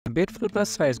A beautiful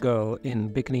plus-size girl in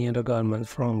bikini undergarments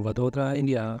from Vadodara,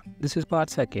 India. This is part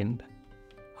second.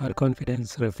 Her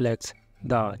confidence reflects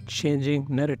the changing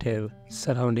narrative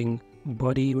surrounding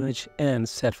body image and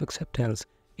self-acceptance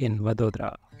in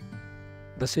Vadodara.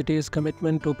 The city's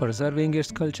commitment to preserving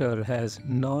its culture has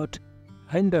not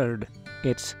hindered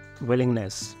its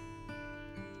willingness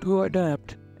to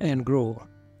adapt and grow,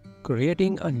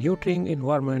 creating a nurturing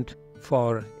environment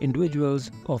for individuals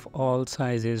of all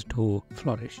sizes to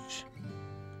flourish.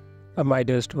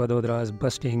 Amidst Vadodara's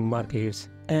bustling markets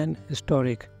and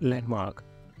historic landmark,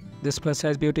 this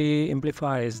plus-size beauty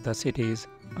amplifies the city's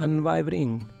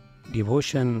unwavering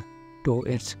devotion to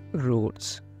its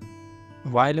roots.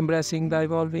 While embracing the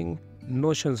evolving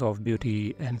notions of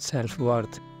beauty and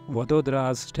self-worth,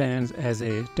 Vadodara stands as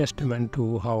a testament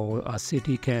to how a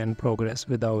city can progress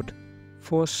without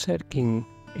forsaking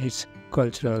its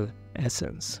cultural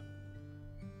essence.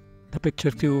 The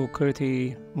pictured view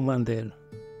Kirti Mandir,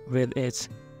 with its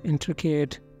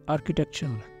intricate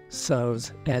architecture,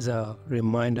 serves as a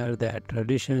reminder that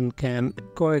tradition can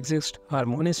coexist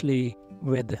harmoniously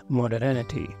with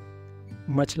modernity,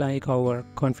 much like our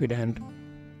confident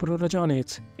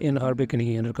protagonist in her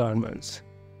bikini undergarments.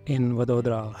 In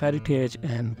Vadodara, heritage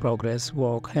and progress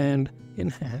walk hand in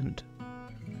hand.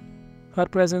 Her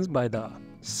presence by the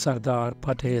Sardar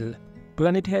Patel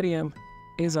Planetarium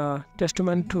is a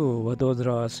testament to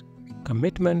Vadodara's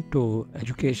commitment to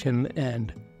education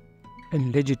and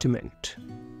enlightenment.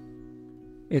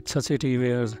 It's a city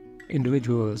where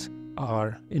individuals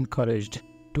are encouraged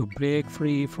to break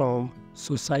free from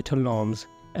societal norms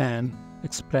and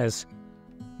express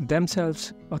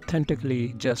themselves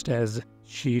authentically, just as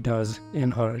she does in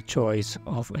her choice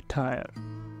of attire.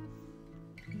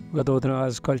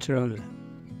 Vadodara's cultural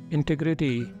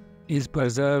integrity is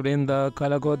preserved in the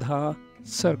Kalaghoda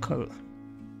Circle,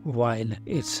 while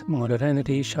its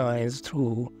modernity shines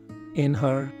through in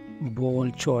her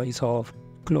bold choice of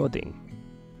clothing.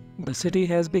 The city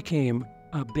has become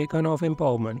a beacon of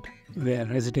empowerment where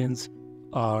residents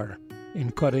are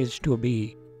encouraged to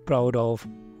be proud of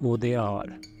who they are,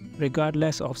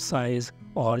 regardless of size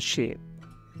or shape.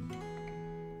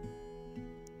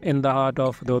 In the heart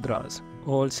of Vadodara's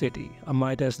old city,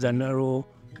 amidst the narrow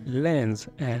lanes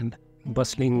and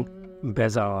bustling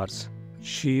bazaars,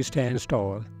 she stands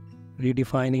tall,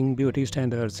 redefining beauty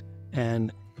standards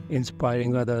and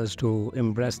inspiring others to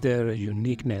embrace their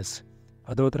uniqueness.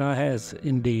 Vadodara has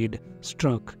indeed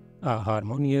struck a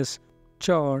harmonious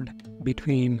chord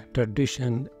between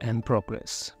tradition and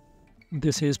progress.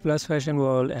 This is Plus Fashion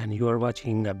World, and you are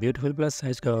watching a beautiful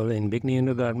plus-size girl in bikini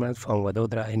undergarments from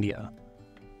Vadodara, India.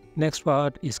 Next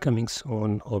part is coming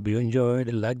soon. Hope you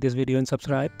enjoyed. Like this video and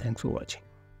subscribe. Thanks for watching.